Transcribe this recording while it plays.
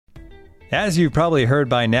As you've probably heard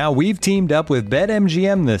by now, we've teamed up with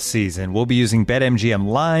BetMGM this season. We'll be using BetMGM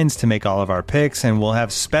lines to make all of our picks, and we'll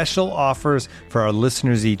have special offers for our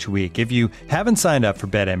listeners each week. If you haven't signed up for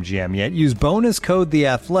BetMGM yet, use bonus code The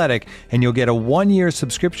Athletic, and you'll get a 1-year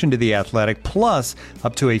subscription to The Athletic, plus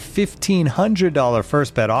up to a $1,500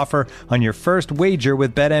 first bet offer on your first wager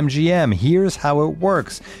with BetMGM. Here's how it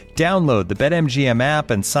works. Download the BetMGM app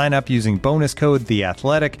and sign up using bonus code The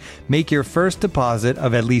Athletic. Make your first deposit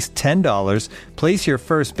of at least $10. Place your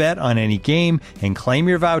first bet on any game and claim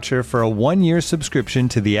your voucher for a 1-year subscription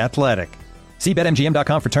to The Athletic. See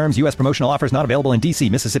BetMGM.com for terms. U.S. promotional offers not available in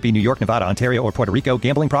D.C., Mississippi, New York, Nevada, Ontario, or Puerto Rico.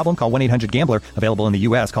 Gambling problem? Call 1-800-GAMBLER. Available in the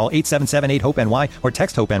U.S. Call 877-8-HOPE-NY or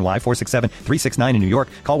text HOPE-NY 467-369 in New York.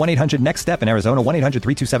 Call 1-800-NEXT-STEP in Arizona.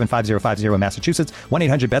 1-800-327-5050 in Massachusetts.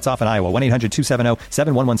 1-800-BETS-OFF in Iowa.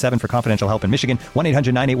 1-800-270-7117 for confidential help in Michigan.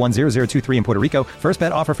 1-800-981-0023 in Puerto Rico. First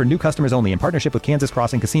bet offer for new customers only in partnership with Kansas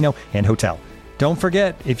Crossing Casino and Hotel. Don't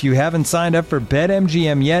forget, if you haven't signed up for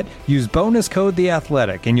BetMGM yet, use bonus code The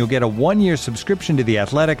Athletic, and you'll get a 1-year subscription to The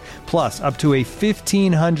Athletic, plus up to a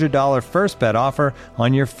 $1,500 first bet offer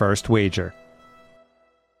on your first wager.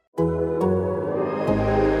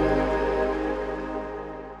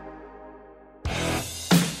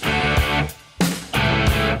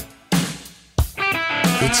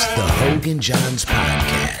 It's the Hoge and Johns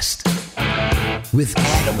Podcast with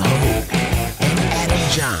Adam Hoge and Adam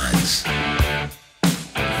Johns.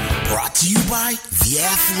 Brought to you by The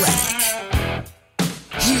Athletic.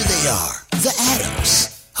 Here they are, the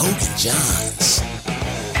Adams, Hoge and Johns.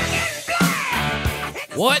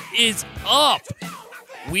 What is up?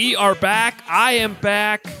 We are back. I am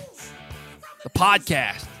back. The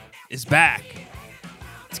podcast is back.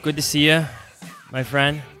 It's good to see you, my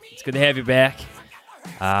friend. It's good to have you back.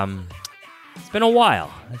 It's been a while.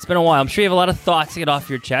 I'm sure you have a lot of thoughts to get off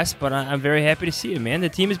your chest, but I'm very happy to see you, man. The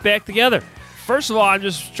team is back together. First of all, I'm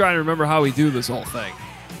just trying to remember how we do this whole thing.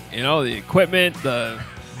 You know, the equipment, the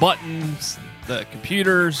buttons, the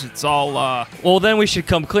computers, it's all... Well, then we should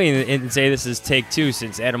come clean and say this is take 2,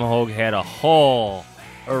 since Adam Hoge had a whole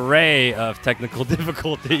array of technical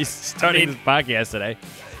difficulties starting this podcast today.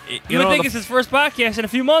 You would think it's his first podcast in a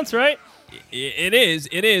few months, right? It is,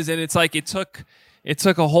 and it's like it took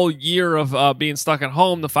a whole year of being stuck at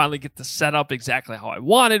home to finally get the setup exactly how I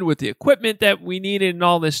wanted with the equipment that we needed and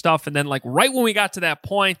all this stuff. And then, like, right when we got to that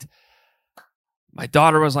point, my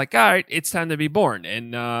daughter was like, all right, it's time to be born.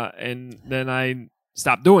 And then I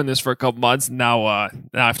stopped doing this for a couple months. And now I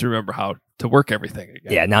have to remember how to work everything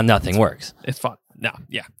again. Yeah, now nothing works. It's fun. No,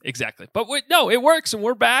 yeah, exactly. But it works, and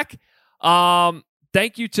we're back.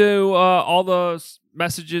 Thank you to all the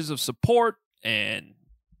messages of support and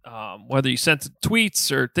whether you sent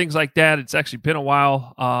tweets or things like that. It's actually been a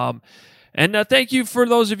while. And thank you for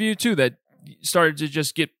those of you, too, that started to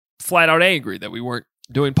just get flat out angry that we weren't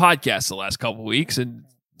doing podcasts the last couple of weeks and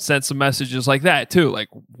sent some messages like that, too. Like,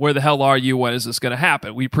 where the hell are you? When is this going to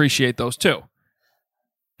happen? We appreciate those, too.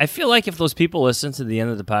 I feel like if those people listen to the end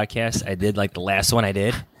of the podcast, I did like the last one I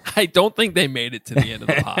did. I don't think they made it to the end of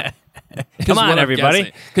the pod. Come on,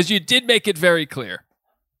 everybody. Because you did make it very clear.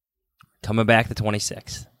 Coming back the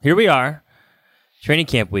 26th. Here we are. Training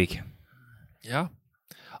camp week. Yeah.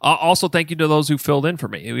 Also, thank you to those who filled in for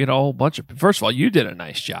me. We had a whole bunch of... First of all, you did a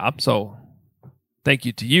nice job, so thank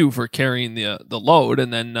you to you for carrying the load,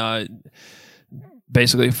 and then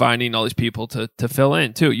basically finding all these people to fill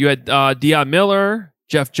in, too. You had Dion Miller,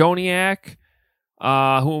 Jeff Joniak.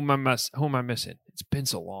 Who am I missing? It's been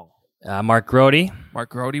so long. Mark Grody.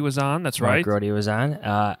 Mark Grody was on. That's right. Mark Grody was on.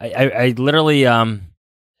 I literally...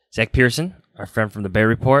 Zach Pearson, our friend from the Bear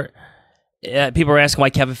Report. People were asking why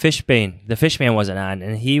Kevin Fishbane, the Fishman, wasn't on,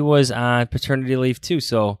 and he was on paternity leave too.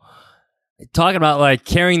 So, talking about like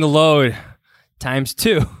carrying the load times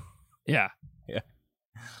 2. Yeah.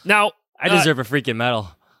 Now, I deserve a freaking medal.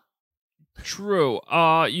 True,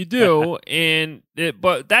 you do,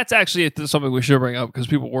 but that's actually something we should bring up because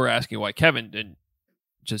people were asking why Kevin didn't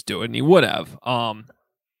just do it, and he would have.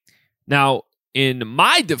 Now, in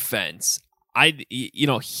my defense,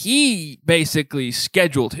 he basically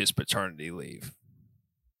scheduled his paternity leave,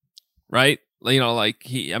 right?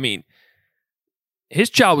 His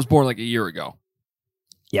child was born like a year ago.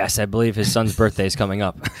 Yes, I believe his son's birthday is coming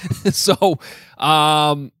up. So,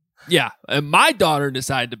 and my daughter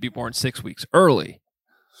decided to be born 6 weeks early,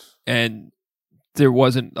 and there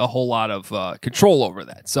wasn't a whole lot of control over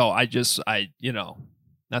that. So not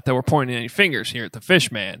that we're pointing any fingers here at the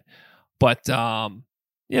Fishman, but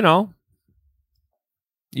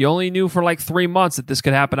you only knew for like 3 months that this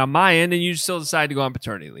could happen on my end, and you still decided to go on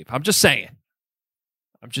paternity leave. I'm just saying.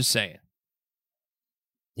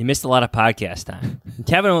 He missed a lot of podcast time.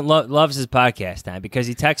 Kevin loves his podcast time because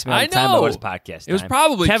he texts me all the time about his podcast time. It was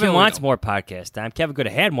probably Kevin wants him. more podcast time. Kevin could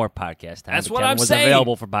have had more podcast time. That's but what Kevin I'm wasn't saying.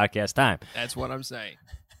 available for podcast time. That's what I'm saying.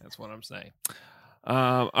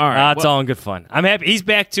 All right. It's all in good fun. I'm happy. He's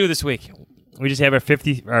back too this week. We just have our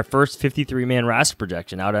first 53-man roster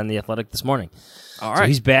projection out on The Athletic this morning. All right. So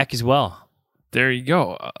he's back as well. There you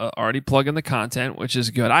go. Already plugging the content, which is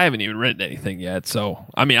good. I haven't even written anything yet. So,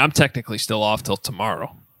 I mean, I'm technically still off till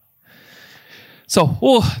tomorrow. So,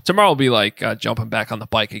 tomorrow will be like jumping back on the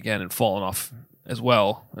bike again and falling off as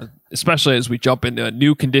well, especially as we jump into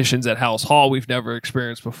new conditions at House Hall we've never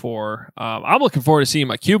experienced before. I'm looking forward to seeing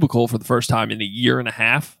my cubicle for the first time in a year and a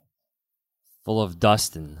half. Full of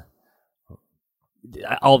dust. And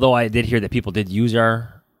although I did hear that people did use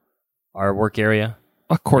our work area.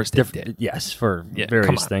 Of course they did. Yes, for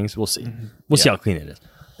various things. We'll see. We'll see how clean it is.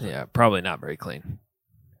 Yeah, probably not very clean,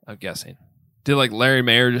 I'm guessing. Did like Larry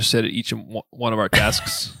Mayer just sit at each one of our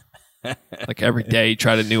desks? Like every day he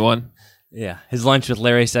tried a new one? Yeah, his Lunch with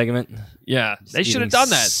Larry segment. Yeah, they should have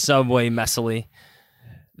done that. Subway messily.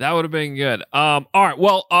 That would have been good. All right,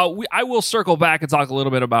 well, I will circle back and talk a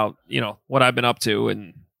little bit about, what I've been up to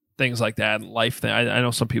and things like that and life. I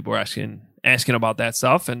know some people are asking about that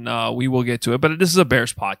stuff, and we will get to it. But this is a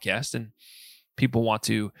Bears podcast, and people want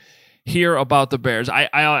to hear about the Bears.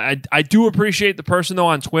 I do appreciate the person, though,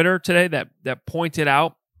 on Twitter today that pointed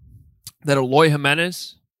out that Eloy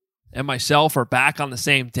Jimenez and myself are back on the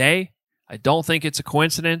same day. I don't think it's a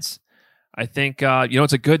coincidence. I think,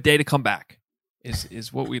 it's a good day to come back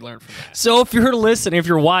is what we learned from that. So if you're listening, if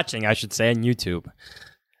you're watching, I should say, on YouTube,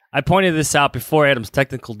 I pointed this out before Adam's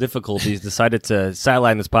technical difficulties decided to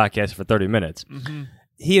sideline this podcast for 30 minutes. Mm-hmm.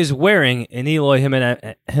 He is wearing an Eloy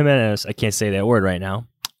Jimenez, I can't say that word right now,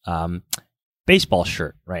 baseball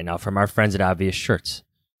shirt right now from our friends at ObviousShirts.com.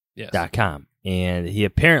 Yes. And he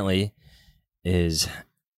apparently thinks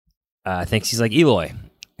he's like Eloy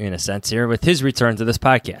in a sense here with his return to this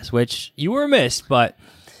podcast, which you were missed, but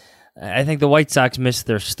I think the White Sox missed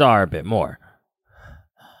their star a bit more.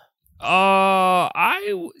 That's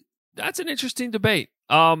an interesting debate.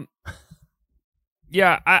 No.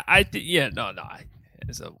 As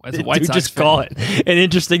a White Sox just fan, call it an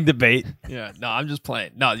interesting debate. Yeah, no, I'm just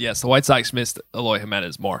playing. No, yes, the White Sox missed Eloy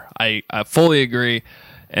Jimenez more. I fully agree,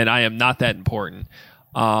 and I am not that important.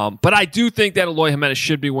 But I do think that Eloy Jimenez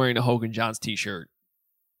should be wearing a Hogan Johns t-shirt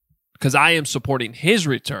because I am supporting his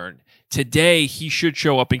return. Today, he should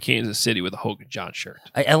show up in Kansas City with a Hogan Johns shirt.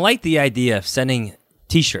 I like the idea of sending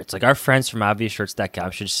t-shirts. Like our friends from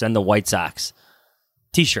ObviousShirts.com should send the White Sox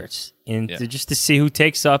t-shirts just to see who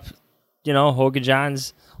takes up, Hogan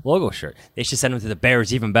Johns logo shirt. They should send them to the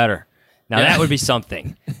Bears, even better. Now that would be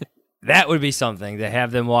something. That would be something to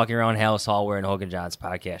have them walking around House Hall wearing Hogan Johns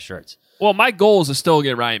podcast shirts. Well, my goal is to still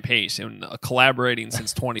get Ryan Pace in a collaborating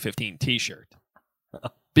since 2015 t-shirt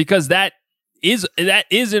because that is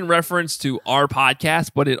in reference to our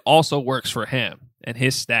podcast, but it also works for him and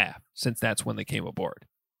his staff since that's when they came aboard.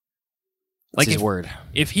 Like his word.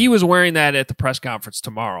 If he was wearing that at the press conference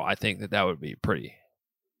tomorrow, I think that would be pretty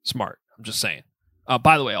smart. I'm just saying.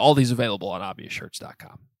 By the way, all these available on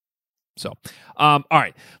ObviousShirts.com. So, all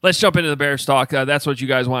right, let's jump into the Bears talk. That's what you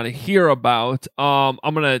guys want to hear about. I'm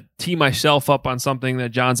going to tee myself up on something that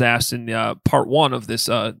John's asked in part one of this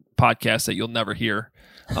podcast that you'll never hear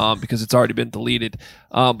because it's already been deleted.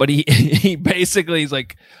 But he basically he's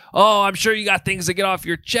like, oh, I'm sure you got things to get off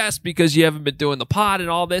your chest because you haven't been doing the pod and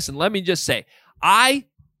all this. And let me just say, I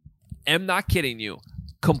am not kidding you.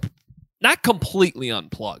 Not completely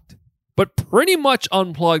unplugged, but pretty much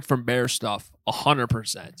unplugged from Bears stuff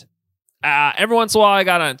 100%. Every once in a while, I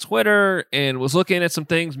got on Twitter and was looking at some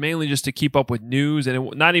things, mainly just to keep up with news,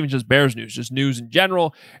 and not even just Bears news, just news in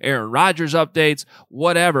general, Aaron Rodgers updates,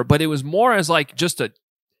 whatever. But it was more as like just a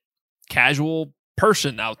casual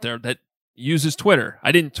person out there that uses Twitter.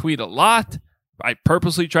 I didn't tweet a lot. I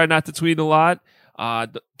purposely tried not to tweet a lot.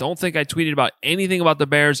 Don't think I tweeted about anything about the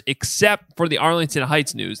Bears except for the Arlington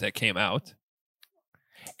Heights news that came out.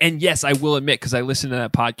 And yes, I will admit, because I listened to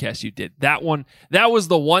that podcast you did, that was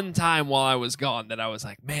the one time while I was gone that I was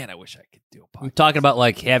like, man, I wish I could do a podcast. I'm talking about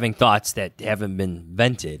like having thoughts that haven't been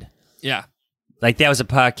vented. Yeah. Like that was a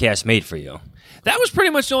podcast made for you. That was pretty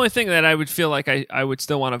much the only thing that I would feel like I would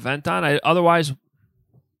still want to vent on. Otherwise,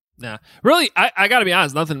 nah. Really, I got to be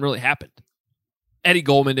honest, nothing really happened. Eddie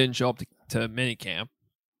Goldman didn't show up to minicamp.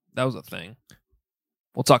 That was a thing.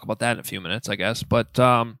 We'll talk about that in a few minutes, I guess. But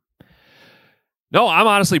no, I'm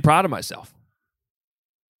honestly proud of myself.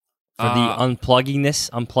 For the unpluggedness.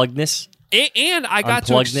 And I got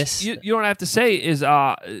to, you don't have to say, is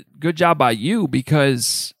good job by you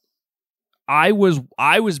because I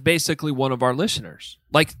was basically one of our listeners.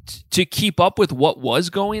 Like to keep up with what was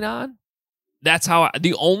going on. That's how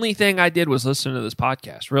the only thing I did was listen to this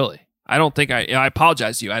podcast. Really, I don't think I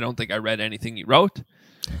apologize to you. I don't think I read anything you wrote.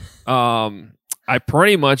 I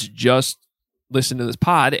pretty much just listened to this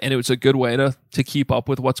pod, and it was a good way to keep up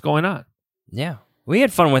with what's going on. Yeah, we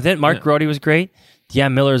had fun with it. Mark Grody was great.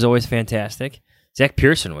 Deion Miller is always fantastic. Zach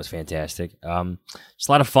Pearson was fantastic. It's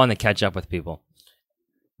a lot of fun to catch up with people.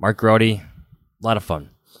 Mark Grody, a lot of fun.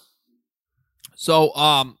 So,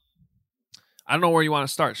 I don't know where you want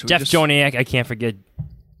to start. Jeff Joniak, I can't forget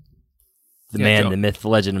the man, the myth, the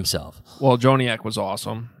legend himself. Well, Joniak was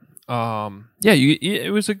awesome.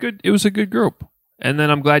 It was a good group. And then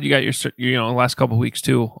I'm glad you got your last couple of weeks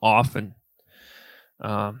too off, and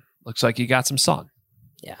looks like you got some sun.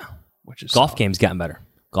 Yeah, which is golf game's gotten better.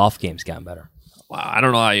 Wow, I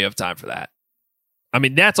don't know how you have time for that. I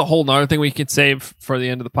mean, that's a whole nother thing we can save for the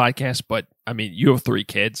end of the podcast. But I mean, you have 3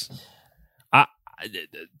 kids.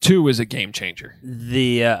 2 is a game changer.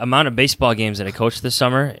 The amount of baseball games that I coached this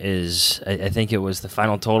summer is, I think it was the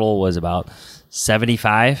final total was about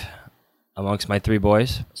 75 amongst my 3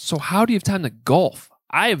 boys. So how do you have time to golf?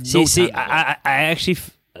 I have no time. I actually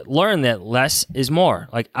learned that less is more.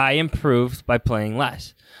 Like, I improved by playing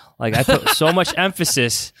less. Like, I put so much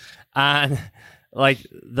emphasis on like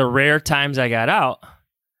the rare times I got out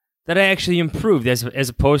that I actually improved as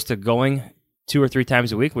opposed to going 2 or 3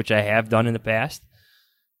 times a week, which I have done in the past.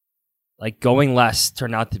 Like, going less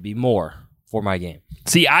turned out to be more for my game.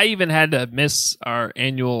 See, I even had to miss our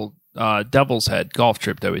annual Devil's Head golf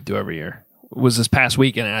trip that we do every year. It was this past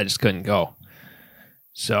weekend, and I just couldn't go.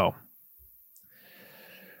 So,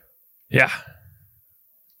 yeah.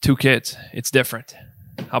 2 kids. It's different.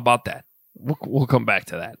 How about that? We'll come back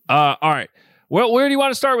to that. All right. Well, where do you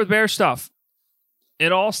want to start with Bear stuff?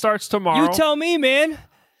 It all starts tomorrow. You tell me, man.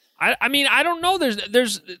 I mean, I don't know.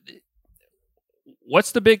 There's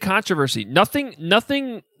what's the big controversy? Nothing.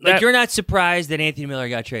 Like, you're not surprised that Anthony Miller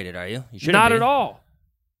got traded, are you? Not at all.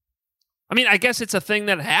 I mean, I guess it's a thing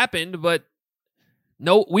that happened, but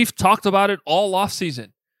no, we've talked about it all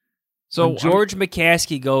offseason. So when George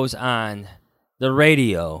McCaskey goes on the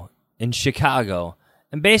radio in Chicago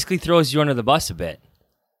and basically throws you under the bus a bit,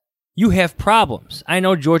 you have problems. I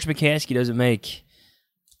know George McCaskey doesn't make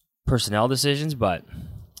personnel decisions, but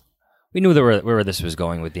we knew where this was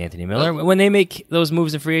going with Anthony Miller. When they make those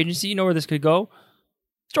moves in free agency, you know where this could go.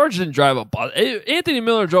 George didn't drive a bus. Anthony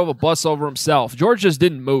Miller drove a bus over himself. George just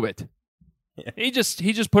didn't move it. Yeah. He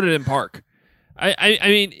just put it in park. I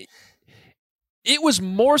mean, it was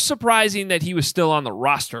more surprising that he was still on the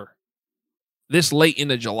roster this late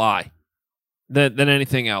into July than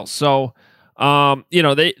anything else. So,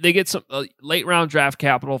 they get some late round draft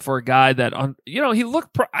capital for a guy that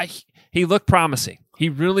he looked promising. He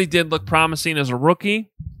really did look promising as a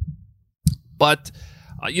rookie. But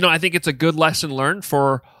I think it's a good lesson learned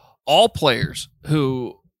for all players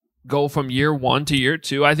who go from year 1 to year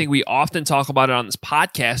 2. I think we often talk about it on this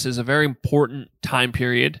podcast as a very important time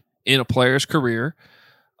period in a player's career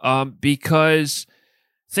because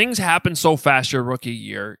things happen so fast your rookie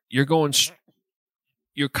year. Your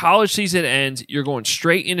college season ends, you're going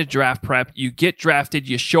straight into draft prep, you get drafted,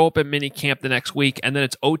 you show up at mini camp the next week, and then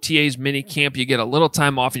it's OTA's mini camp, you get a little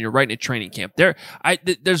time off, and you're right into training camp.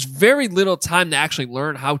 There's very little time to actually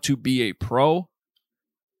learn how to be a pro.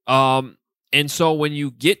 And so when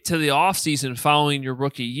you get to the offseason following your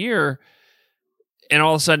rookie year, and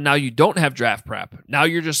all of a sudden now you don't have draft prep, now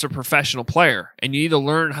you're just a professional player, and you need to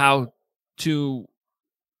learn how to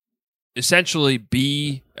essentially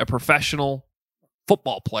be a professional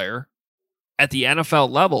football player at the NFL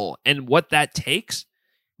level, and what that takes.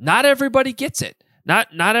 Not everybody gets it.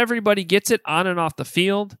 Not everybody gets it on and off the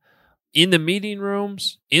field, in the meeting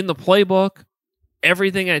rooms, in the playbook,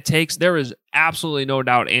 everything that it takes. There is absolutely no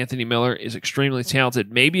doubt Anthony Miller is extremely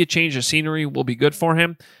talented. Maybe a change of scenery will be good for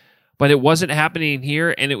him, but it wasn't happening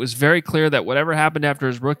here, and it was very clear that whatever happened after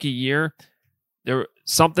his rookie year,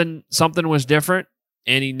 something was different,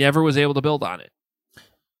 and he never was able to build on it.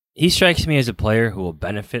 He strikes me as a player who will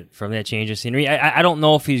benefit from that change of scenery. I don't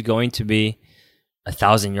know if he's going to be a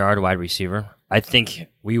 1,000-yard wide receiver. I think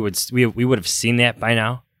we would have seen that by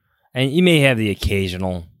now. And you may have the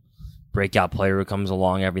occasional breakout player who comes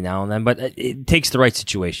along every now and then, but it takes the right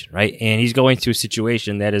situation, right? And he's going to a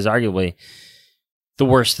situation that is arguably the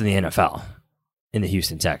worst in the NFL in the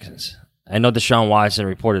Houston Texans. I know Deshaun Watson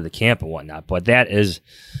reported the camp and whatnot, but that is...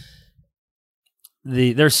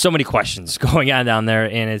 There's so many questions going on down there,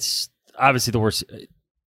 and it's obviously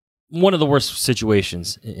one of the worst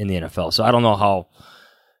situations in the NFL. So I don't know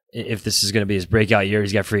if this is going to be his breakout year.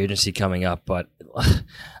 He's got free agency coming up, but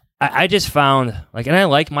I just found, like, and I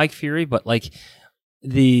like Mike Fury, but like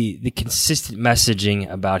the consistent messaging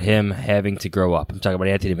about him having to grow up. I'm talking about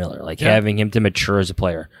Anthony Miller, like having him to mature as a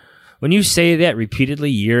player. When you say that repeatedly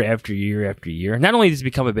year after year after year, not only does it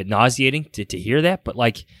become a bit nauseating to hear that, but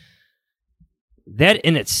like that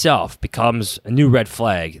in itself becomes a new red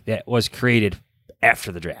flag that was created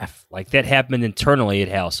after the draft. Like that happened internally at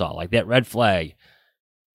Halas Hall. Like that red flag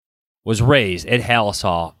was raised at Halas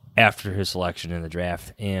Hall after his selection in the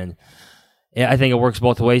draft. And I think it works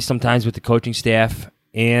both ways sometimes with the coaching staff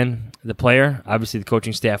and the player. Obviously, the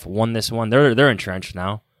coaching staff won this one. They're entrenched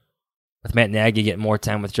now with Matt Nagy getting more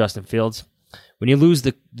time with Justin Fields. When you lose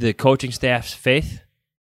the coaching staff's faith,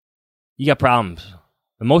 you got problems.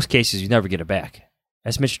 In most cases, you never get it back.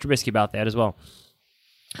 Ask Mitch Trubisky about that as well.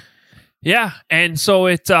 Yeah, and so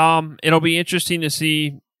it'll be interesting to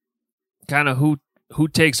see kind of who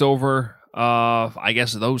takes over. I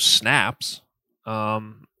guess those snaps.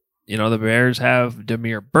 The Bears have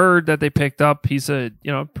Damiere Byrd that they picked up. He's a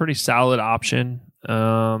pretty solid option.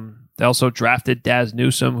 They also drafted Daz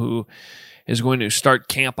Newsome, who is going to start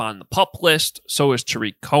camp on the PUP list. So is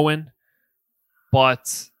Tariq Cohen.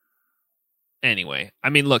 But anyway, I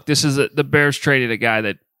mean, look, this is the Bears traded a guy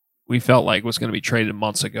that we felt like was going to be traded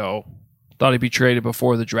months ago. Thought he'd be traded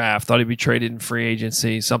before the draft. Thought he'd be traded in free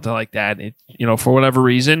agency, something like that. For whatever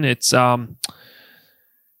reason, it's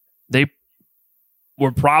they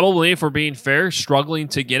were probably, if we're being fair, struggling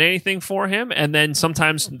to get anything for him. And then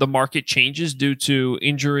sometimes the market changes due to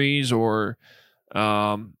injuries or,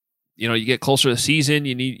 you get closer to the season,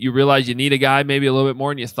 you realize you need a guy maybe a little bit more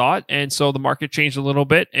than you thought. And so the market changed a little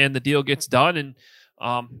bit and the deal gets done. And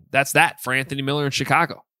that's that for Anthony Miller in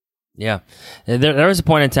Chicago. Yeah. There was a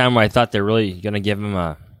point in time where I thought they're really going to give him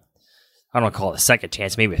I don't want to call it a second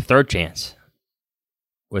chance, maybe a third chance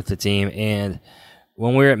with the team. And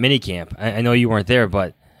when we were at minicamp, I know you weren't there,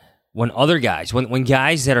 but when other guys, when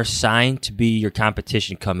guys that are signed to be your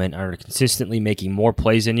competition come in and are consistently making more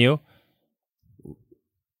plays than you,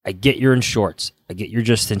 I get you're in shorts. I get you're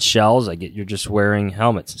just in shells. I get you're just wearing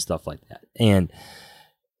helmets and stuff like that. And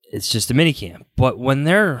it's just a minicamp. But when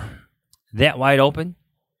they're that wide open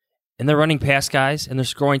and they're running past guys and they're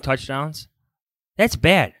scoring touchdowns, that's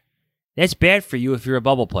bad. That's bad for you if you're a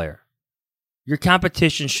bubble player. Your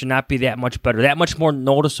competition should not be that much better, that much more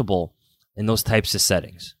noticeable in those types of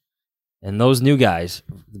settings. And those new guys,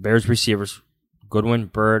 the Bears receivers, Goodwin,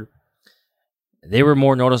 Byrd, they were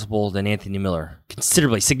more noticeable than Anthony Miller,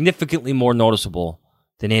 considerably, significantly more noticeable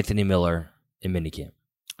than Anthony Miller in minicamp.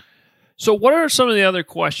 So what are some of the other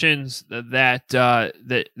questions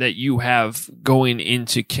that you have going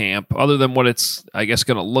into camp, other than what it's, I guess,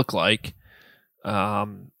 going to look like? Because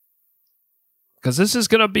this is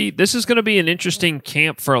going to be an interesting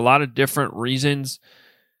camp for a lot of different reasons.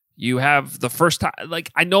 You have the first time, like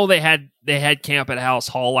I know they had camp at Halas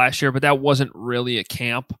Hall last year, but that wasn't really a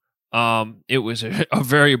camp. It was a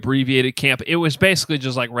very abbreviated camp. It was basically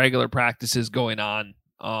just like regular practices going on.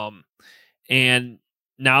 And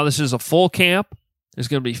now this is a full camp. There's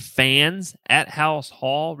going to be fans at Halas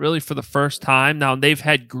Hall, really for the first time. Now, they've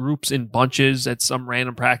had groups in bunches at some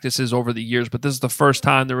random practices over the years, but this is the first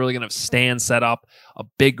time they're really going to have stands set up, a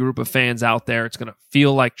big group of fans out there. It's going to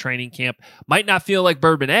feel like training camp. Might not feel like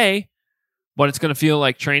Bourbon A, but it's going to feel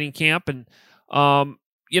like training camp. And, but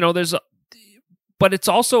it's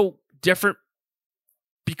also different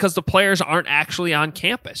because the players aren't actually on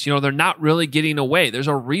campus. They're not really getting away. There's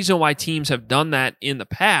a reason why teams have done that in the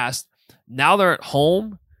past. Now they're at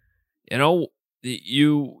home.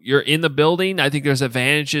 You're in the building. I think there's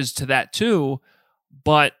advantages to that too,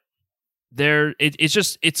 but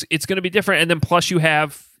it's going to be different. And then plus you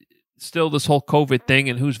have still this whole COVID thing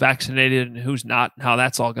and who's vaccinated and who's not, and how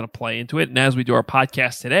that's all going to play into it. And as we do our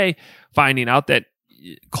podcast today, finding out that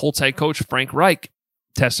Colts head coach Frank Reich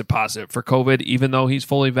tested positive for COVID, even though he's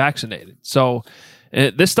fully vaccinated. So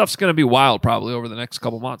this stuff's going to be wild probably over the next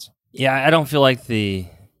couple months. Yeah, I don't feel like the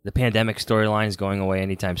pandemic storyline is going away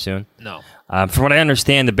anytime soon. No. From what I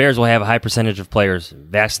understand, the Bears will have a high percentage of players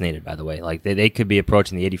vaccinated, by the way. Like they could be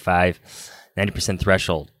approaching the 85-90%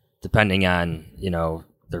 threshold, depending on,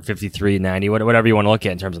 their 53, 90, whatever you want to look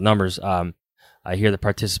at in terms of numbers. I hear the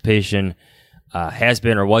participation has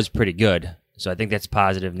been or was pretty good. So I think that's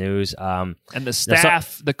positive news. And the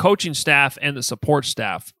staff, the coaching staff and the support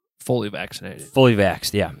staff, fully vaccinated. Fully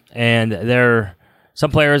vaxxed, yeah. And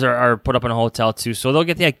some players are put up in a hotel too, so they'll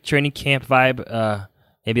get the training camp vibe,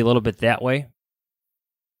 maybe a little bit that way.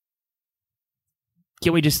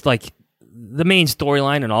 Can we just, the main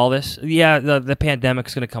storyline in all this? Yeah, the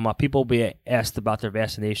pandemic's going to come up. People will be asked about their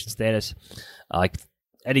vaccination status.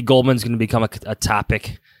 Eddie Goldman's going to become a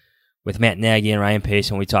topic with Matt Nagy and Ryan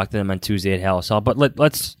Pace when we talked to them on Tuesday at Hallisall. But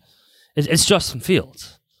it's Justin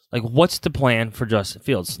Fields. Like, what's the plan for Justin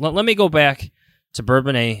Fields? Let me go back to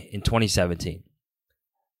Bourbonnais in 2017,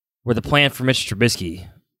 where the plan for Mitch Trubisky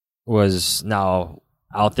was now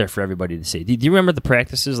out there for everybody to see. Do you remember the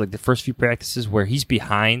practices, like the first few practices, where he's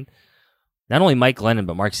behind not only Mike Glennon,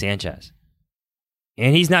 but Mark Sanchez?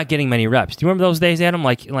 And he's not getting many reps. Do you remember those days, Adam?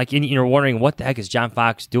 Like you're wondering, what the heck is John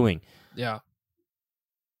Fox doing? Yeah.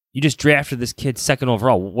 You just drafted this kid second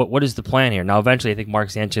overall. What is the plan here? Now, eventually, I think Mark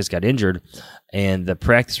Sanchez got injured, and the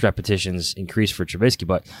practice repetitions increased for Trubisky.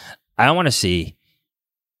 But I want to see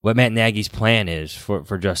what Matt Nagy's plan is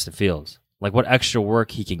for Justin Fields. Like, what extra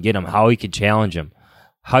work he can get him, how he can challenge him,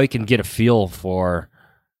 how he can get a feel for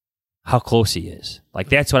how close he is. Like,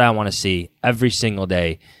 that's what I want to see every single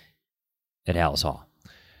day at Hallisall.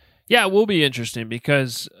 Yeah, it will be interesting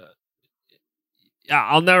because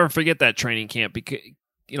I'll never forget that training camp because,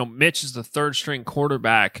 Mitch is the third string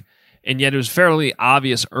quarterback, and yet it was fairly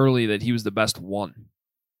obvious early that he was the best one.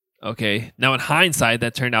 Okay. Now, in hindsight,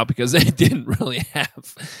 that turned out because they didn't really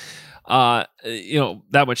have,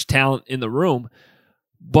 that much talent in the room.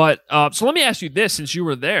 But so let me ask you this: since you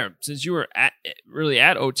were there, since you were at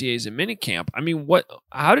OTAs and minicamp, I mean,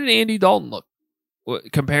 how did Andy Dalton look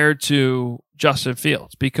compared to Justin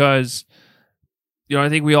Fields? Because I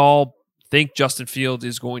think we all think Justin Fields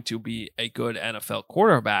is going to be a good NFL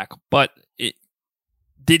quarterback, but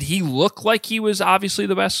did he look like he was obviously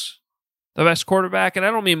the best quarterback? And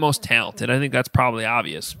I don't mean most talented. I think that's probably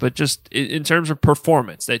obvious, but just in terms of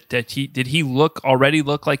performance, did he already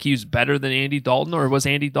look like he was better than Andy Dalton, or was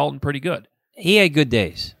Andy Dalton pretty good? He had good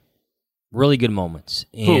days, really good moments.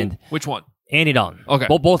 And who? Which one? Andy Dalton. Okay.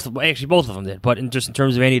 Both of them did, but in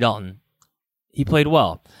terms of Andy Dalton, he played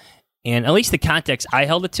well. And at least the context I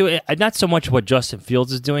held it to, not so much what Justin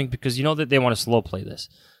Fields is doing, because that they want to slow play this.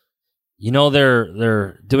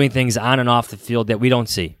 They're doing things on and off the field that we don't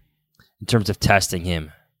see in terms of testing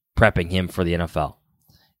him, prepping him for the NFL.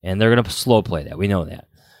 And they're going to slow play that. We know that.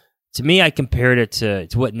 To me, I compared it to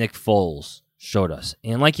what Nick Foles showed us.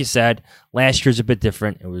 And like you said, last year's a bit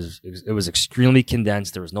different. It was extremely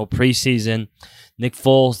condensed. There was no preseason. Nick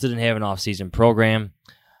Foles didn't have an offseason program,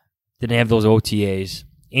 didn't have those OTAs.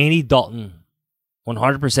 Andy Dalton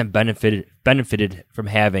 100% benefited from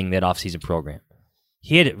having that offseason program.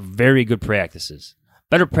 He had very good practices,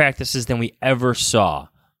 better practices than we ever saw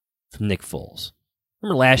from Nick Foles.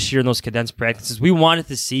 Remember last year in those condensed practices, we wanted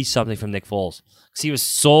to see something from Nick Foles because he was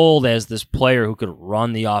sold as this player who could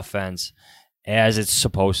run the offense as it's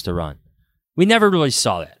supposed to run. We never really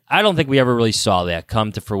saw that. I don't think we ever really saw that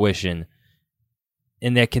come to fruition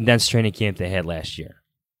in that condensed training camp they had last year.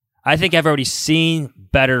 I think I've already seen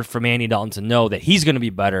better from Andy Dalton to know that he's going to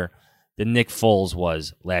be better than Nick Foles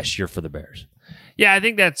was last year for the Bears. Yeah, I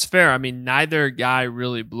think that's fair. I mean, neither guy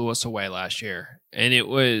really blew us away last year. And it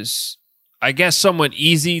was, I guess, somewhat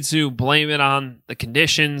easy to blame it on the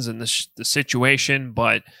conditions and the situation.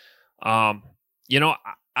 But,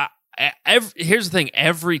 here's the thing.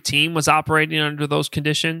 Every team was operating under those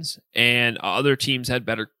conditions, and other teams had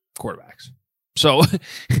better quarterbacks. So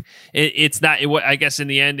it's not. I guess in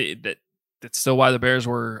the end, that's still why the Bears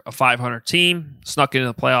were a 500 team, snuck into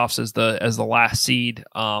the playoffs as the last seed,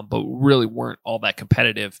 but really weren't all that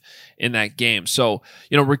competitive in that game. So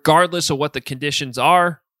regardless of what the conditions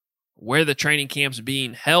are, where the training camp's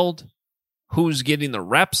being held, who's getting the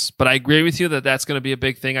reps, but I agree with you that that's going to be a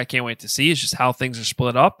big thing. I can't wait to see. It's just how things are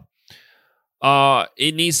split up.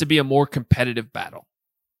 It needs to be a more competitive battle.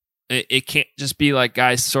 It can't just be like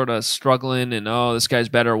guys sort of struggling and, this guy's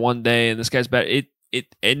better one day and this guy's better.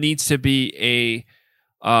 It needs to be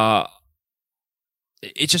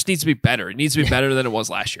it just needs to be better. It needs to be better than it was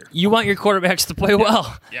last year. You want your quarterbacks to play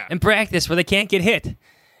well Yeah. in practice where they can't get hit.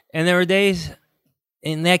 And there were days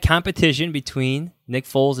in that competition between Nick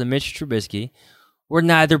Foles and Mitch Trubisky where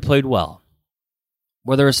neither played well,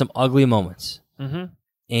 where there were some ugly moments. Mm-hmm.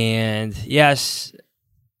 And yes,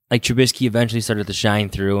 like Trubisky eventually started to shine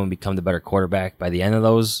through and become the better quarterback by the end of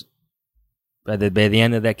those, by the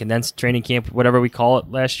end of that condensed training camp, whatever we call it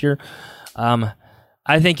last year.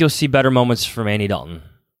 I think you'll see better moments from Andy Dalton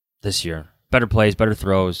this year. Better plays, better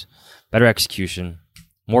throws, better execution,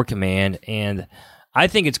 more command. And I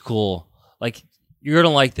think it's cool. Like, you're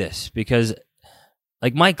going to like this because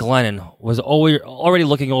like Mike Glennon was already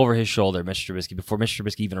looking over his shoulder, Mr. Trubisky, before Mr.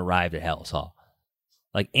 Trubisky even arrived at Hallisall.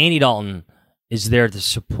 Like, Andy Dalton is there to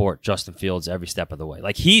support Justin Fields every step of the way.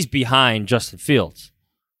 Like, he's behind Justin Fields.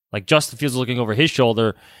 Like, Justin Fields is looking over his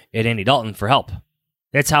shoulder at Andy Dalton for help.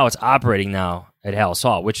 That's how it's operating now at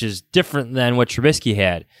Hallisall, which is different than what Trubisky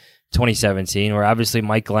had in 2017, where obviously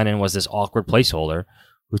Mike Glennon was this awkward placeholder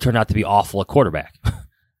who turned out to be awful at quarterback.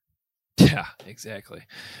 Yeah, exactly.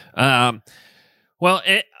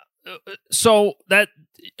 So that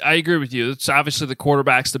I agree with you. It's obviously the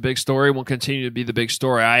quarterback's the big story. Will continue to be the big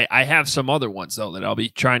story. I have some other ones though that I'll be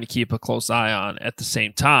trying to keep a close eye on at the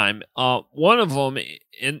same time. One of them,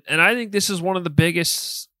 and I think this is one of the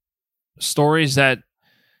biggest stories that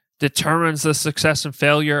determines the success and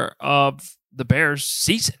failure of the Bears'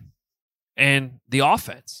 season and the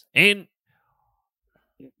offense and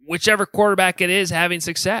whichever quarterback it is having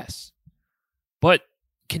success. But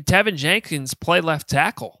can Tevin Jenkins play left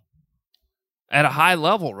tackle at a high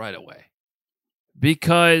level right away?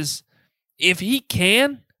 Because if he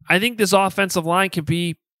can, I think this offensive line can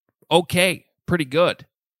be okay, pretty good.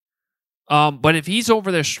 But if he's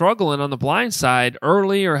over there struggling on the blind side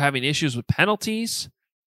early or having issues with penalties,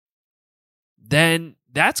 then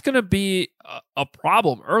that's going to be a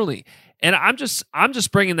problem early. And I'm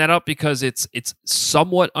just bringing that up because it's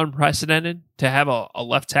somewhat unprecedented to have a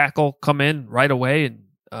left tackle come in right away and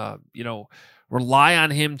rely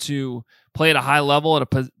on him to play at a high level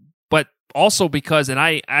but also because,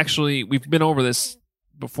 and we've been over this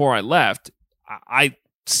before I left, I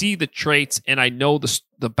see the traits and I know the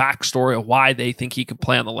backstory of why they think he can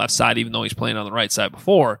play on the left side even though he's playing on the right side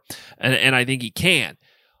before, and I think he can.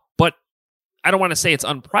 But I don't want to say it's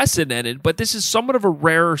unprecedented, but this is somewhat of a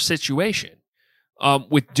rarer situation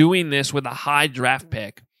with doing this with a high draft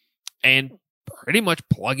pick and pretty much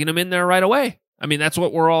plugging him in there right away. I mean, that's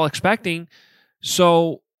what we're all expecting.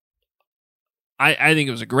 So I think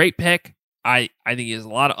it was a great pick. I think he has a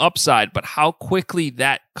lot of upside, but how quickly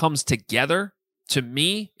that comes together, to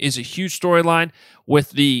me, is a huge storyline. With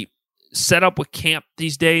the setup with camp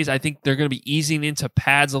these days, I think they're going to be easing into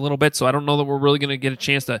pads a little bit, so I don't know that we're really going to get a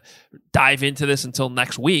chance to dive into this until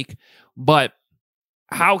next week. But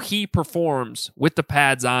how he performs with the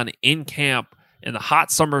pads on in camp in the hot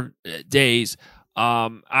summer days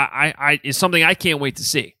is something I can't wait to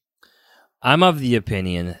see. I'm of the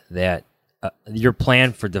opinion that your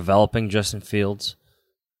plan for developing Justin Fields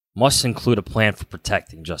must include a plan for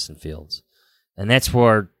protecting Justin Fields. And that's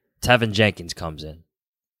where Tevin Jenkins comes in.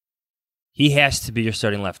 He has to be your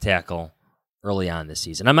starting left tackle early on this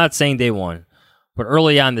season. I'm not saying day one, but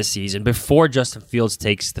early on this season, before Justin Fields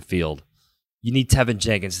takes the field, you need Tevin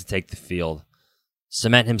Jenkins to take the field,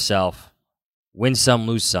 cement himself, win some,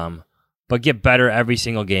 lose some, but get better every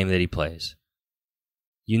single game that he plays.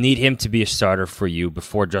 You need him to be a starter for you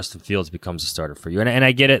before Justin Fields becomes a starter for you. And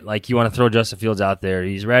I get it. Like, you want to throw Justin Fields out there.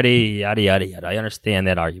 He's ready, yada, yada, yada. I understand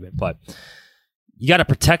that argument. But you got to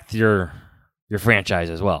protect your franchise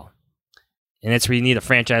as well. And that's where you need a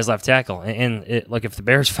franchise left tackle. And look, if the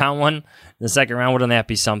Bears found one in the second round, wouldn't that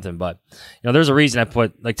be something? But, there's a reason I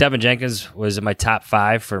put, like, Tevin Jenkins was in my top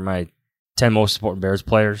 5 for my 10 most important Bears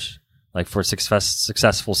players, like, for a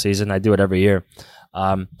successful season. I do it every year.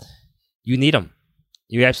 You need him.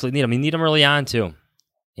 You absolutely need him. You need him early on, too.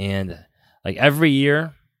 And, like, every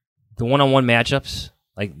year, the one-on-one matchups,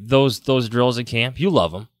 like, those drills in camp, you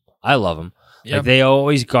love them. I love them. Yep. Like, they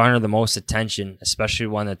always garner the most attention, especially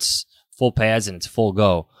when it's full pads and it's full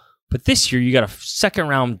go. But this year, you got a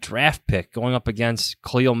second-round draft pick going up against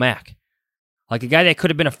Khalil Mack. Like, a guy that could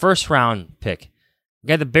have been a first-round pick. A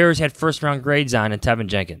guy the Bears had first-round grades on in Tevin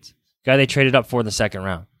Jenkins. A guy they traded up for in the second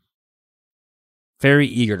round. Very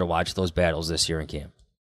eager to watch those battles this year in camp.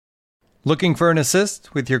 Looking for an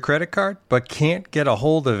assist with your credit card, but can't get a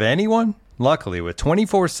hold of anyone? Luckily, with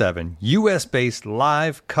 24/7 U.S.-based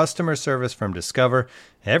live customer service from Discover,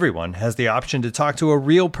 everyone has the option to talk to a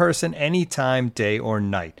real person anytime, day or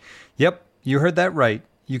night. Yep, you heard that right.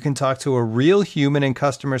 You can talk to a real human in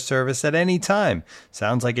customer service at any time.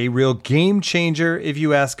 Sounds like a real game changer if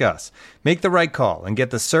you ask us. Make the right call and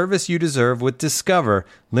get the service you deserve with Discover.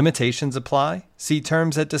 Limitations apply. See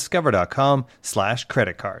terms at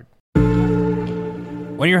discover.com/creditcard.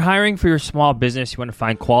 When you're hiring for your small business, you want to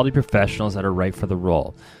find quality professionals that are right for the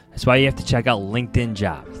role. That's why you have to check out LinkedIn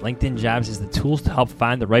Jobs. LinkedIn Jobs is the tools to help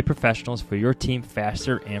find the right professionals for your team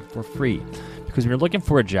faster and for free. Because when you're looking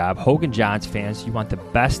for a job, Hogan Johns fans, you want the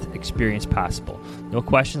best experience possible. No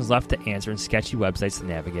questions left to answer and sketchy websites to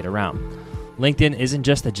navigate around. LinkedIn isn't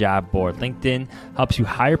just a job board. LinkedIn helps you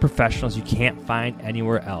hire professionals you can't find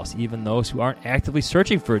anywhere else, even those who aren't actively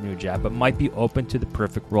searching for a new job but might be open to the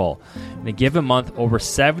perfect role. In a given month, over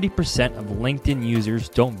 70% of LinkedIn users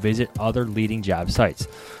don't visit other leading job sites.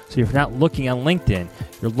 So if you're not looking on LinkedIn,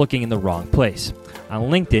 you're looking in the wrong place. On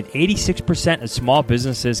LinkedIn, 86% of small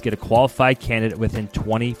businesses get a qualified candidate within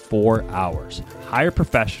 24 hours. Hire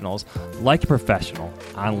professionals like a professional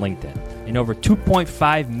on LinkedIn. And over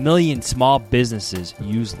 2.5 million small businesses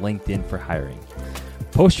use LinkedIn for hiring.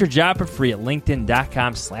 Post your job for free at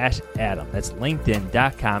linkedin.com/Adam. That's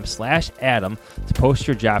linkedin.com/Adam to post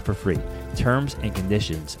your job for free. Terms and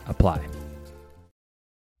conditions apply.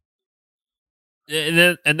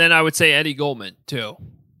 And then I would say Eddie Goldman, too.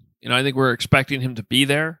 I think we're expecting him to be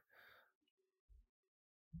there.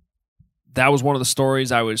 That was one of the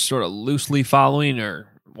stories I was sort of loosely following, or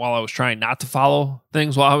while I was trying not to follow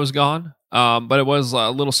things while I was gone. But it was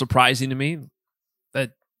a little surprising to me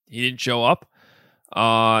that he didn't show up.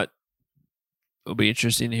 It'll be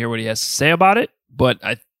interesting to hear what he has to say about it, but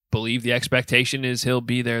I believe the expectation is he'll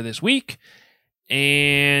be there this week,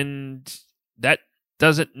 and that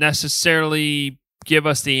doesn't necessarily give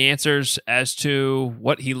us the answers as to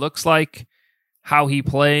what he looks like, how he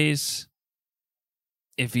plays.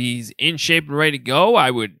 If he's in shape and ready to go,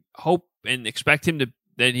 I would hope and expect him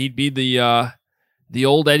that he'd be the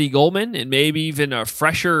old Eddie Goldman, and maybe even a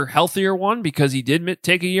fresher, healthier one, because he did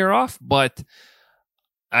take a year off. But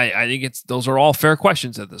I think those are all fair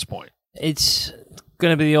questions at this point. It's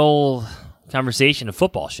going to be the old conversation of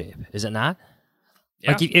football shape, is it not?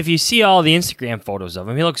 Yeah. Like, if you see all the Instagram photos of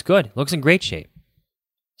him, he looks good. He looks in great shape.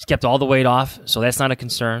 He's kept all the weight off, so that's not a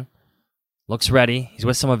concern. Looks ready. He's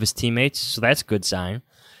with some of his teammates, so that's a good sign.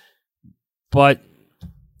 But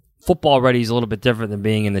football ready is a little bit different than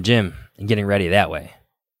being in the gym and getting ready that way.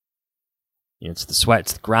 It's the sweat,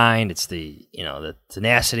 it's the grind, it's the the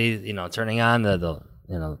tenacity, turning on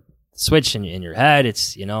the switch in your head.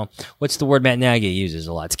 It's what's the word Matt Nagy uses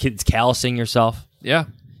a lot? It's callousing yourself. Yeah.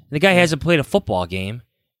 The guy hasn't played a football game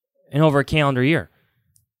in over a calendar year.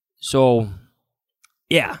 So,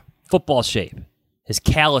 yeah, football shape. His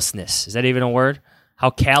callousness. Is that even a word? How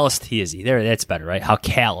calloused he is. There, that's better, right? How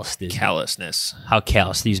calloused is Callousness. How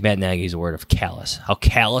calloused. Use Matt Nagy's word of callous. How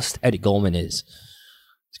calloused Eddie Goldman is.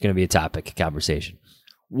 It's going to be a topic of conversation.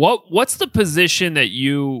 What's the position that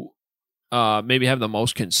you maybe have the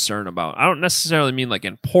most concern about? I don't necessarily mean like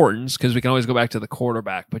importance, because we can always go back to the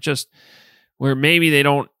quarterback, but just where maybe they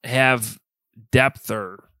don't have depth,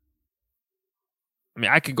 or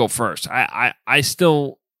I could go first. I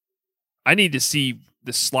need to see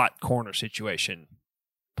the slot corner situation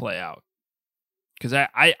play out, because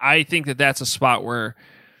I think that's a spot where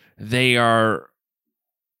they are.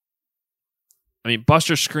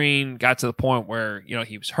 Buster Skrine got to the point where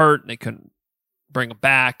he was hurt and they couldn't bring him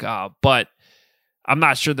back, but I'm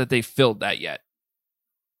not sure that they filled that yet.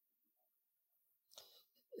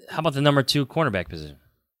 How about the number 2 cornerback position?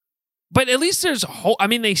 But at least there's hope.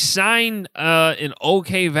 They signed an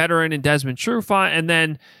okay veteran in Desmond Trufant, and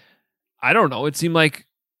then I don't know. It seemed like,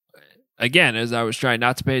 again, as I was trying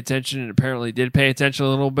not to pay attention, and apparently did pay attention a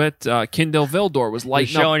little bit, Kindle Vildor was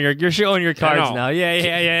lighting up. You're showing your cards now.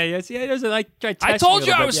 Yeah. See, I told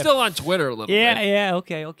you I was still on Twitter a little bit. Yeah.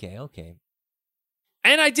 Okay.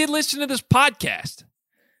 And I did listen to this podcast.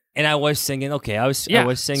 And I was singing. Okay, I was singing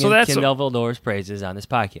Kindle Vildor's praises on this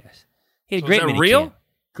podcast. He had a great mini camp.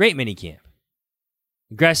 Great mini camp.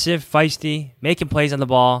 Aggressive, feisty, making plays on the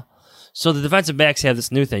ball. So the defensive backs have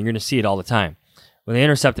this new thing. You're going to see it all the time. When they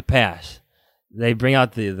intercept a pass, they bring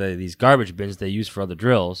out these garbage bins they use for other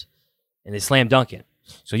drills, and they slam dunk it.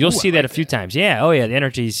 So you'll see that a few times. Yeah, the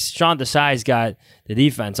energy. Sean Desai's got the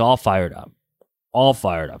defense all fired up.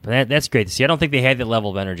 And that's great to see. I don't think they had that level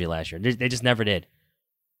of energy last year. They just never did.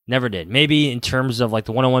 Never did. Maybe in terms of like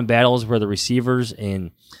the one-on-one battles where the receivers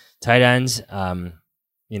and tight ends,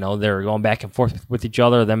 they're going back and forth with each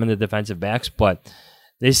other, them and the defensive backs, but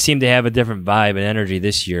they seem to have a different vibe and energy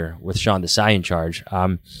this year with Sean Desai in charge.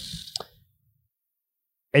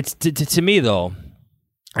 It's to me, though,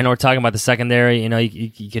 I know we're talking about the secondary.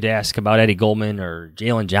 You could ask about Eddie Goldman or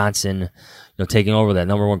Jalen Johnson, taking over that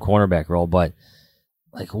number 1 cornerback role, but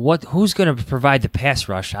who's going to provide the pass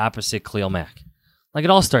rush opposite Khalil Mack? It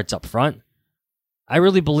all starts up front. I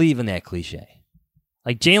really believe in that cliche.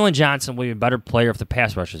 Jalen Johnson will be a better player if the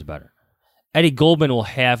pass rush is better. Eddie Goldman will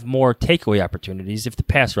have more takeaway opportunities if the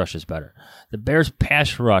pass rush is better. The Bears'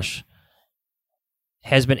 pass rush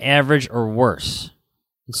has been average or worse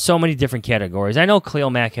in so many different categories. I know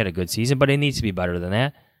Khalil Mack had a good season, but it needs to be better than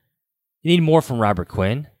that. You need more from Robert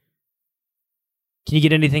Quinn. Can you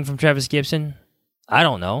get anything from Travis Gibson? I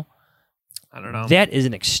don't know. That is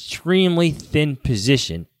an extremely thin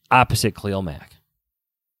position opposite Khalil Mack.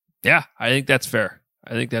 Yeah, I think that's fair.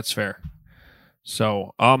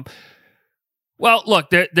 So, well, look,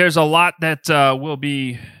 there's a lot that will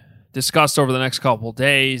be discussed over the next couple of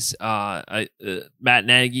days. Matt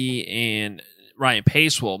Nagy and Ryan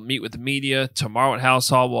Pace will meet with the media tomorrow at House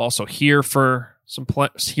Hall. We'll also hear from some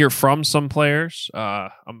players.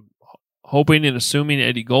 I'm hoping and assuming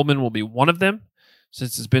Eddie Goldman will be one of them,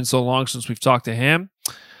 since it's been so long since we've talked to him.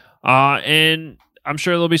 And I'm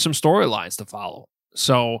sure there'll be some storylines to follow.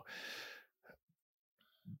 So,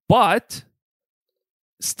 but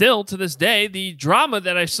still to this day, the drama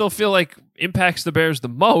that I still feel like impacts the Bears the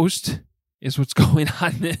most is what's going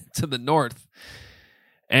on to the north.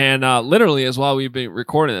 And literally, as while we've been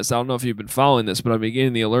recording this, I don't know if you've been following this, but I've been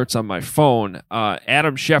getting the alerts on my phone.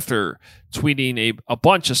 Adam Schefter tweeting a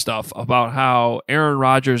bunch of stuff about how Aaron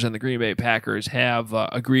Rodgers and the Green Bay Packers have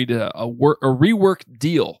agreed to a reworked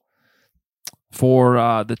deal for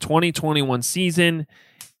the 2021 season.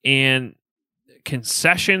 And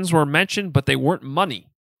concessions were mentioned, but they weren't money.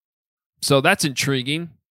 So that's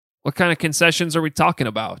intriguing. What kind of concessions are we talking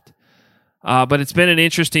about? But it's been an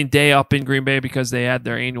interesting day up in Green Bay because they had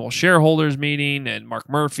their annual shareholders meeting, and Mark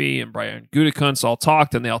Murphy and Brian Gutekunst all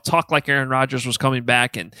talked, and they all talked like Aaron Rodgers was coming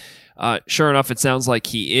back. And sure enough, it sounds like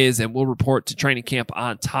he is, and will report to training camp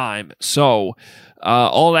on time. So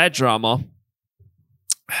all that drama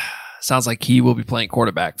sounds like he will be playing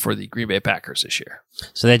quarterback for the Green Bay Packers this year.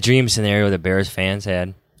 So that dream scenario the Bears fans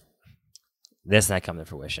had, that's not coming to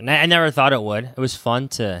fruition. I never thought it would. It was fun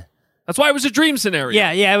to... That's why it was a dream scenario.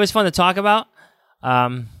 Yeah, it was fun to talk about.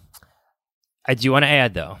 I do want to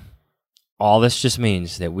add, though, all this just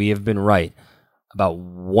means that we have been right about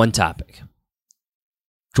one topic.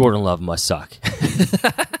 Jordan Love must suck.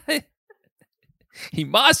 He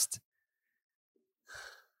must.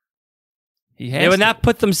 They would not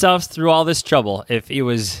put themselves through all this trouble if he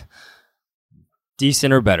was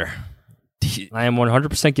decent or better. I am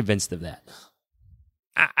 100% convinced of that.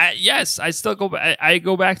 Yes, I still go back. I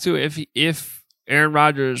go back to if Aaron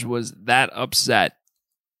Rodgers was that upset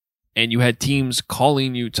and you had teams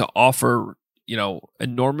calling you to offer,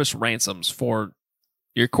 enormous ransoms for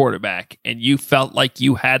your quarterback, and you felt like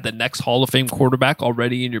you had the next Hall of Fame quarterback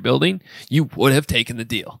already in your building, you would have taken the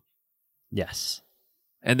deal. Yes.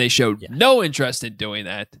 And they showed no interest in doing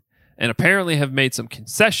that, and apparently have made some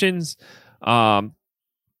concessions to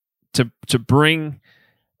bring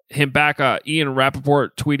him back. Ian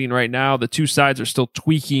Rappaport tweeting right now, the two sides are still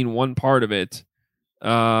tweaking one part of it.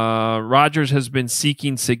 Rodgers has been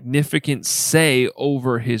seeking significant say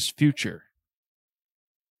over his future.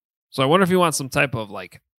 So I wonder if he wants some type of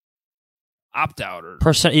opt out or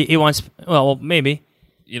he wants. Well, maybe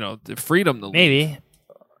the freedom to leave. Maybe,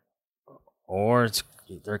 or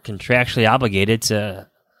they're contractually obligated to.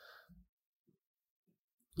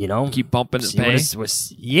 Keep bumping his pay.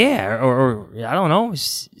 Or I don't know.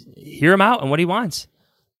 Hear him out and what he wants.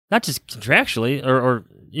 Not just contractually or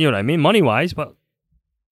you know what I mean, money-wise, but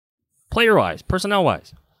player-wise,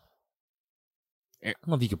 personnel-wise. I don't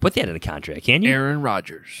know if you could put that in a contract, can you? Aaron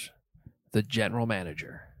Rodgers, the general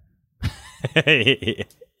manager. Yeah,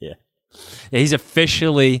 he's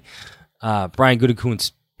officially Brian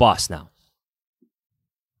Gutekunst's boss now.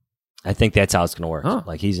 I think that's how it's going to work. Huh.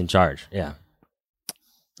 Like he's in charge. Yeah.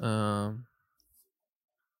 So,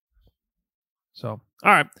 all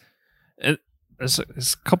right. There's a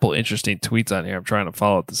couple interesting tweets on here I'm trying to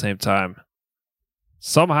follow at the same time.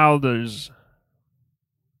 Somehow there's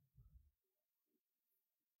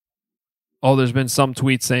been some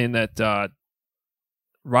tweets saying that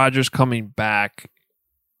Rodgers coming back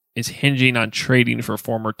is hinging on trading for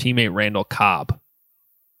former teammate Randall Cobb.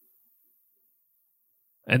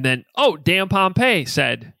 And then, Dan Pompei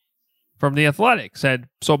said, from The Athletic, said,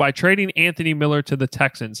 so by trading Anthony Miller to the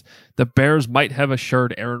Texans, the Bears might have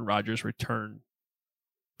assured Aaron Rodgers' return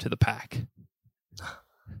to the pack.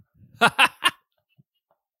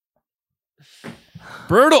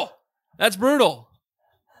 Brutal. That's brutal.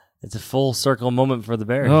 It's a full circle moment for the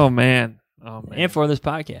Bears. Oh, man. And for this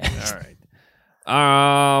podcast.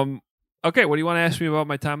 All right. Okay, what do you want to ask me about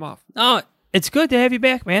my time off? Oh, it's good to have you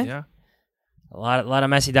back, man. Yeah. A lot of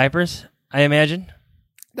messy diapers, I imagine.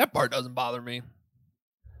 That part doesn't bother me.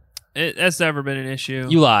 That's never been an issue.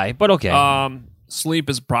 You lie, but okay. Sleep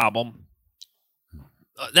is a problem.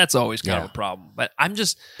 That's always kind of a problem. But I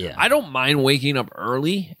don't mind waking up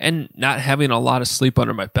early and not having a lot of sleep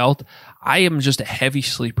under my belt. I am just a heavy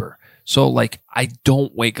sleeper. So, I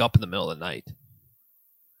don't wake up in the middle of the night.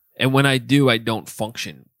 And when I do, I don't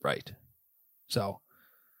function right. So,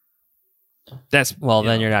 that's... Well,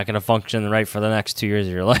 then you're not going to function right for the next 2 years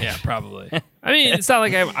of your life. Yeah, probably. I mean, it's not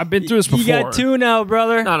like I've been through this before. You got two now,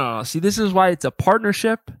 brother. No. See, this is why it's a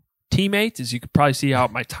partnership. Teammates, as you can probably see how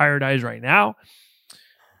my tired eyes right now.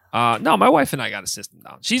 No, my wife and I got a system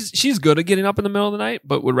down. She's good at getting up in the middle of the night,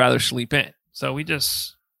 but would rather sleep in. So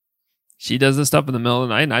she does this stuff in the middle of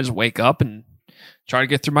the night, and I just wake up and try to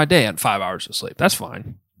get through my day on 5 hours of sleep. That's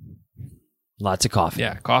fine. Lots of coffee.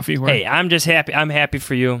 Yeah, coffee. Hey, I'm just happy. I'm happy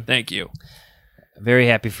for you. Thank you. Very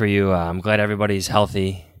happy for you. I'm glad everybody's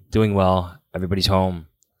healthy, doing well. Everybody's home.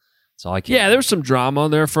 That's all I can. Yeah, there was some drama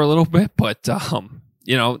there for a little bit, but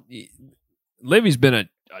Livy's been a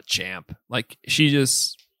champ. Like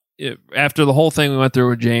after the whole thing we went through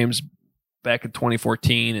with James back in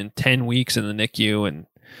 2014 and 10 weeks in the NICU and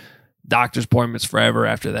doctor's appointments forever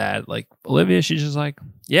after that. Like Olivia, she's just like,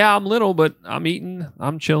 yeah, I'm little, but I'm eating,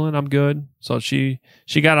 I'm chilling, I'm good. So she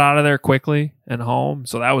got out of there quickly and home.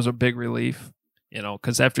 So that was a big relief,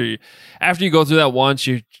 because after you go through that once,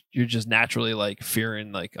 you're just naturally like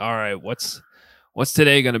fearing, like, all right, what's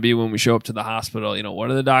today going to be when we show up to the hospital?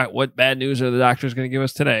 What bad news are the doctors going to give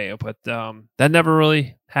us today? But that never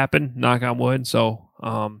really happened, knock on wood. So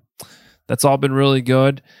that's all been really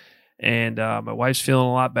good. And my wife's feeling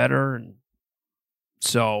a lot better. And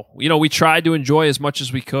so, we tried to enjoy as much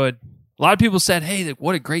as we could. A lot of people said, hey,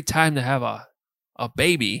 what a great time to have a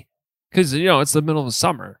baby. Because, it's the middle of the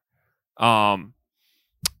summer.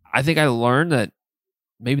 I think I learned that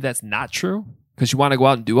maybe that's not true. Because you want to go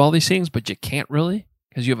out and do all these things, but you can't really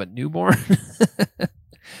because you have a newborn.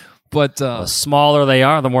 But the smaller they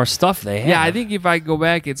are, the more stuff they have. Yeah, I think if I go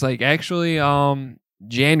back, it's like actually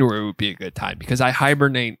January would be a good time because I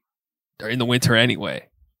hibernate during the winter anyway.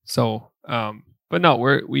 So, but no,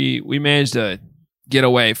 we managed to get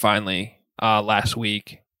away finally last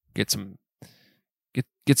week. Get some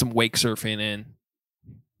wake surfing in,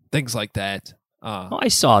 things like that. I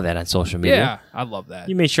saw that on social media. Yeah, I love that.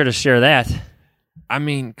 You made sure to share that. I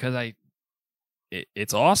mean, because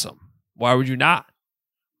it's awesome. Why would you not?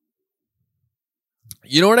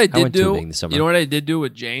 You know what I did do? You know what I did do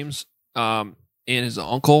with James and his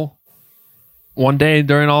uncle one day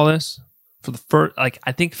during all this?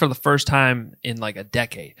 I think for the first time in like a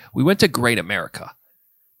decade, we went to Great America.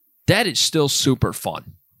 That is still super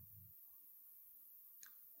fun.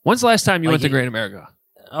 When's the last time you went to Great America?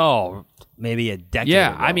 Oh, maybe a decade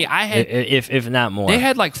Yeah, ago. I mean, I had if not more. They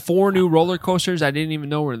had like 4 new roller coasters I didn't even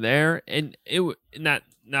know were there, and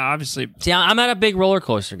obviously. See, I'm not a big roller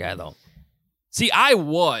coaster guy though. See, I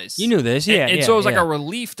was. You knew this, yeah. And so it was like a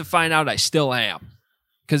relief to find out I still am,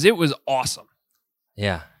 because it was awesome.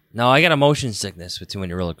 Yeah. No, I got a motion sickness with too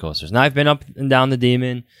many roller coasters. Now I've been up and down the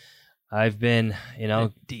Demon. I've been,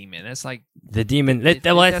 The Demon. That's like the Demon.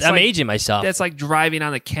 I'm like, aging myself. That's like driving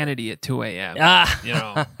on the Kennedy at 2 a.m.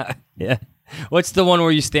 Yeah. What's the one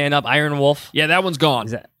where you stand up? Iron Wolf? Yeah, that one's gone.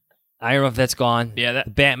 Is that Iron Wolf? That's gone. Yeah, the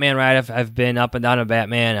Batman ride. I've been up and down a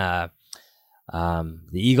Batman. The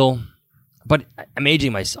Eagle. But I'm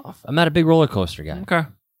aging myself. I'm not a big roller coaster guy. Okay.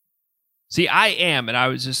 See, I am, and I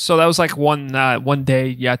was just that was like one day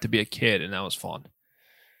you had to be a kid, and that was fun.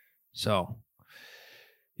 So,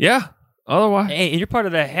 yeah. Otherwise, hey, and you're part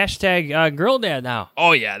of the hashtag Girl Dad now.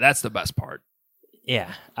 Oh yeah, that's the best part.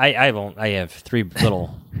 Yeah, I have 3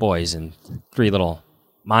 little boys and 3 little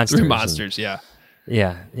monsters. 3 monsters, yeah.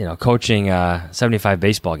 Yeah, coaching 75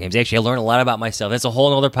 baseball games. Actually, I learned a lot about myself. That's a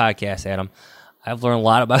whole other podcast, Adam. I've learned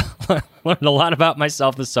a lot about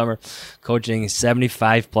myself this summer, coaching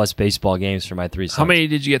 75 plus baseball games for my 3 sons. How many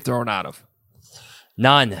did you get thrown out of?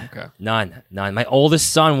 None. Okay. None. My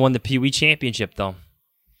oldest son won the Pee Wee championship, though.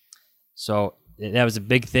 So that was a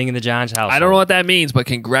big thing in the Johns house. I don't know what that means, but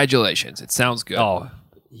congratulations. It sounds good. Oh,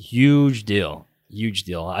 huge deal. Huge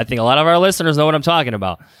deal. I think a lot of our listeners know what I'm talking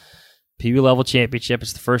about. Pee Wee level championship.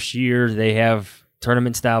 It's the first year they have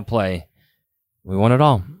tournament style play. We won it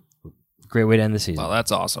all. Great way to end the season. Well,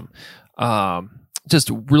 that's awesome.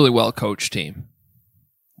 Just a really well coached team.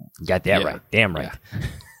 You got that right. Damn right.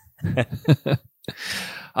 Yeah.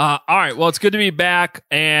 All right. Well, it's good to be back,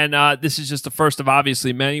 and this is just the first of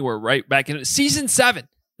obviously many. We're right back in season 7.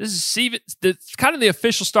 This is kind of the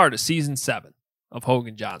official start of season 7 of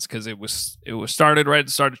Hogan Johns, because it was started right at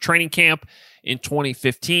the start of training camp in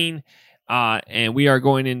 2015. And we are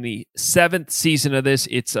going in the 7th season of this.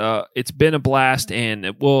 It's been a blast,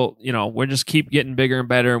 and we'll just keep getting bigger and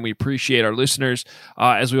better, and we appreciate our listeners.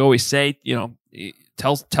 As we always say,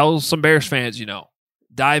 tell some Bears fans,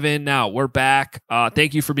 dive in now. We're back.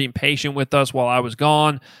 Thank you for being patient with us while I was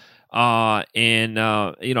gone. I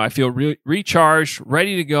feel recharged,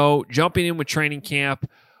 ready to go, jumping in with training camp.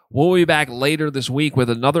 We'll be back later this week with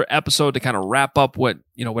another episode to kind of wrap up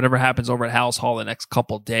whatever happens over at House Hall the next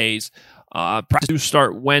couple of days. Practice do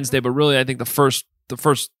start Wednesday, but really I think the first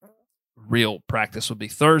real practice will be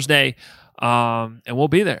Thursday. And we'll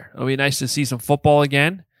be there. It'll be nice to see some football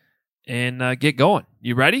again and get going.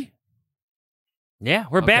 You ready? Yeah,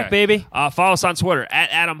 we're back, baby. Follow us on Twitter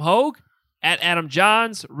at Adam Hogue, at Adam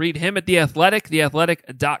Johns. Read him at The Athletic.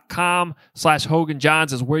 TheAthletic.com/Hogan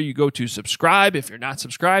Johns is where you go to subscribe. If you're not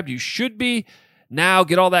subscribed, you should be. Now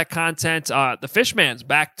get all that content. The Fishman's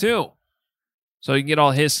back too, so you can get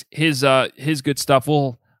all his good stuff.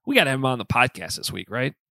 We got him on the podcast this week,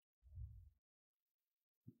 right?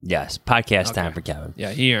 Yes, podcast time Okay. for Kevin.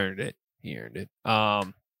 Yeah, he earned it.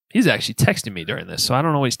 He's actually texting me during this, so I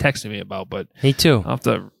don't know what he's texting me about, but Me too.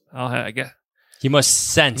 I guess He must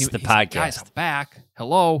sense the he's like, Guys, podcast. I'm back.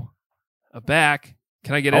 Hello, I'm back.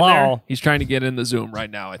 Can I get in Hello. there? He's trying to get in the Zoom right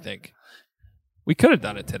now. I think we could have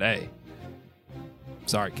done it today.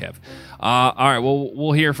 Sorry, Kev. All right, well,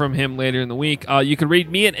 we'll hear from him later in the week. You can read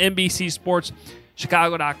me at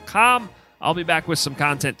NBCSportsChicago.com. I'll be back with some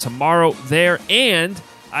content tomorrow there, and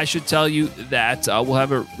I should tell you that we'll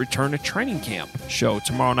have a return to training camp show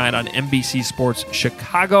tomorrow night on NBC Sports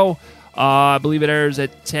Chicago. I believe it airs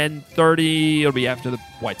at 10:30. It'll be after the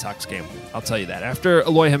White Sox game. I'll tell you that. After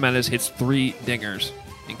Eloy Jimenez hits 3 dingers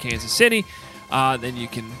in Kansas City, then you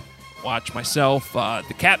can watch myself,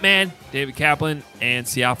 the Catman, David Kaplan, and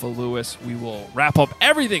Siafa Lewis. We will wrap up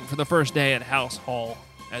everything for the first day at House Hall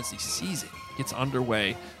as the season gets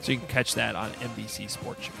underway. So you can catch that on NBC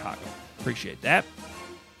Sports Chicago. Appreciate that.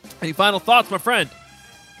 Any final thoughts, my friend?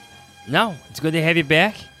 No, it's good to have you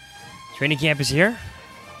back. Training camp is here.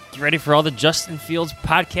 Get ready for all the Justin Fields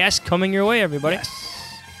podcasts coming your way, everybody. Yes.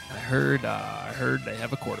 I heard they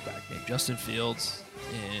have a quarterback named Justin Fields,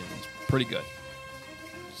 and he's pretty good.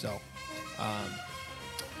 So,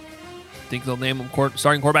 think they'll name him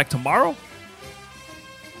starting quarterback tomorrow?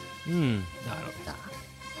 No, I don't.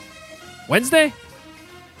 Wednesday?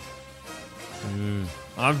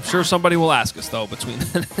 I'm sure somebody will ask us, though, between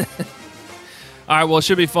then. All right, well, it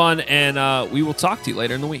should be fun, and we will talk to you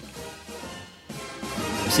later in the week.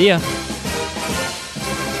 See ya.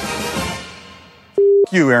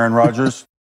 You, Aaron Rodgers.